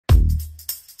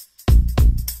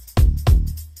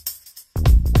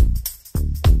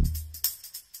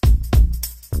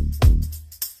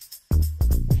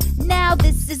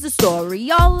is the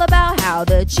story all about how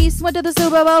the Chiefs went to the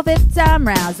Super Bowl 5th time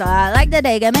round. So I like to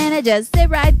take a minute, just sit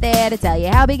right there to tell you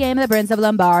how he became the Prince of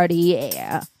Lombardi.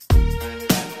 Yeah.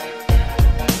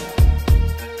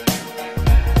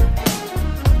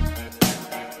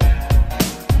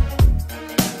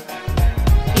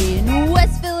 In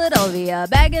West Philadelphia,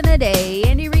 back in the day,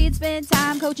 Andy Reid spent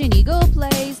time coaching Eagle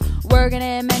plays. Working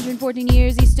at Mentoring 14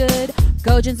 years he stood,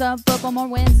 coaching some football more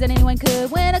wins than anyone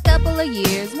could. When a couple of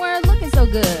years weren't looking so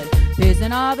good,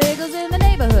 pissing off Eagles in the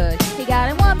neighborhood. He got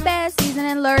in one bad season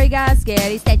and Lurie got scared.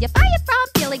 He said, "You fired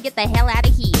from Philly, get the hell out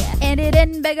of here." And he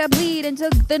didn't beg or plead and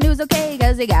took the news okay,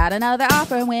 cause he got another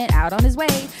offer and went out on his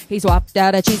way. He swapped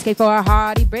out a cheesecake for a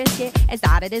hearty brisket and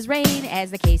started his reign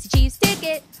as the KC Chiefs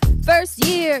ticket. First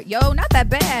year, yo, not that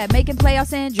bad, making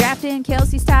playoffs and drafting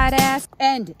Kelsey's tight ass.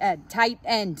 Tight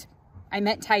end. I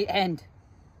meant tight end.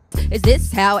 Is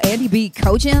this how Andy be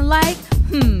coaching like?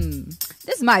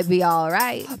 This might be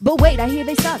alright. But wait, I hear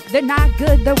they suck. They're not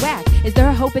good, they're whack. Is there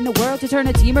a hope in the world to turn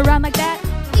a team around like that?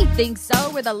 We think so,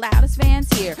 we're the loudest fans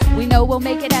here. We know we'll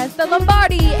make it as the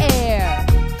Lombardi Heir.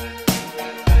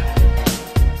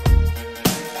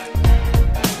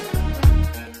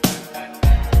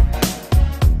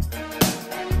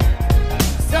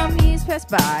 Some years passed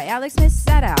by, Alex Smith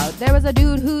sat out. There was a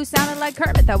dude who sounded like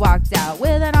Kermit that walked out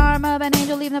with an arm of an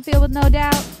angel, leaving the field with no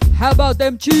doubt. How about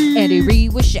them Chiefs? Andy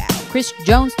Reid was shout. Chris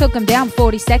Jones took him down,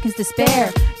 40 seconds to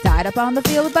spare. Tied up on the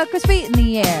field with Butker's feet in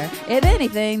the air. If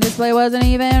anything, this play wasn't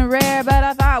even rare, but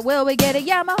I thought, will we get it?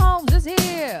 Yeah, Mahomes is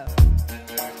here.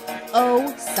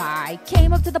 Oh, sigh.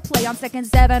 Came up to the play on second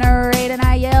 7 or 8, and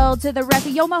I yelled to the ref,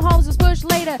 "Yo, Mahomes was pushed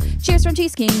later." Cheers from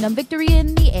Chiefs Kingdom, victory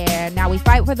in the air. Now we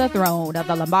fight for the throne of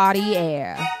the Lombardi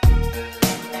Heir.